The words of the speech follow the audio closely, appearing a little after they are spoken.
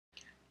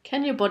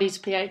Can your body's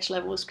pH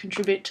levels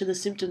contribute to the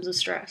symptoms of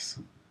stress?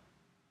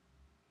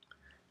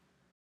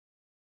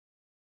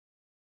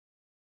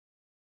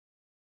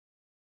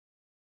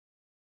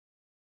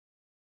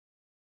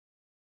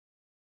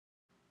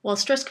 While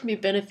stress can be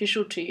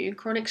beneficial to you,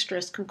 chronic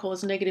stress can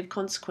cause negative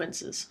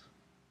consequences.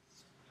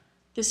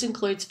 This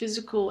includes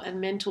physical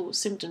and mental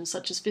symptoms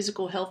such as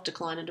physical health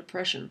decline and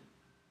depression.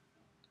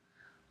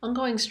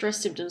 Ongoing stress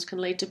symptoms can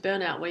lead to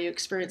burnout, where you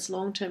experience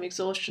long-term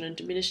exhaustion and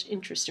diminished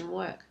interest in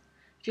work.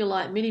 If you're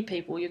like many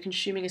people, you're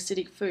consuming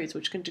acidic foods,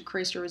 which can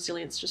decrease your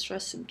resilience to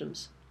stress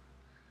symptoms.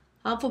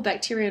 Harmful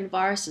bacteria and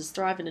viruses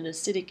thrive in an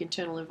acidic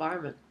internal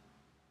environment.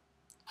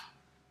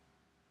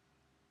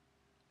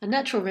 A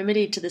natural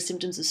remedy to the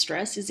symptoms of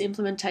stress is the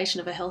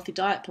implementation of a healthy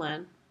diet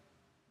plan.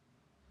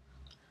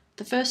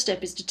 The first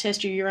step is to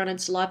test your urine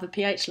and saliva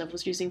pH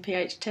levels using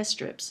pH test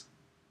strips.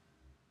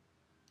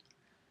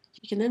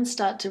 You can then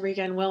start to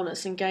regain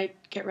wellness and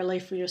get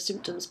relief from your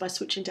symptoms by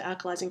switching to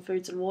alkalizing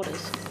foods and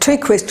waters. Two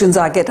questions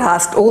I get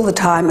asked all the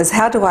time is,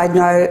 how do I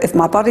know if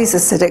my body's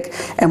acidic,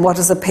 and what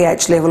is the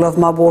pH level of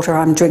my water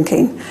I'm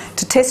drinking?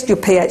 To test your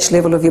pH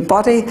level of your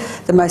body,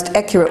 the most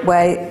accurate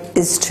way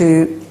is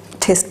to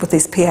test with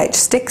these pH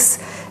sticks,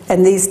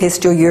 and these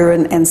test your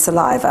urine and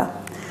saliva.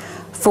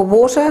 For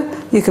water,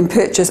 you can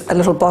purchase a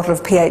little bottle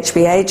of pH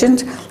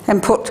reagent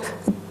and put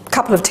a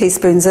couple of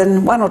teaspoons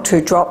in, 1 or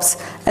 2 drops,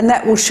 and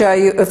that will show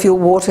you if your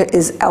water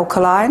is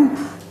alkaline,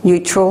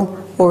 neutral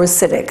or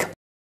acidic.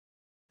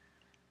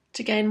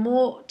 To gain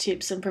more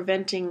tips on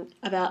preventing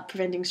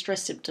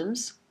stress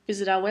symptoms,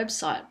 visit our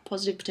website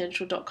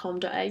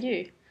positivepotential.com.au.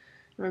 And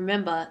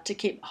remember to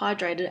keep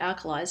hydrated,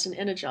 alkalized and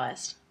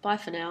energized. Bye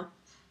for now.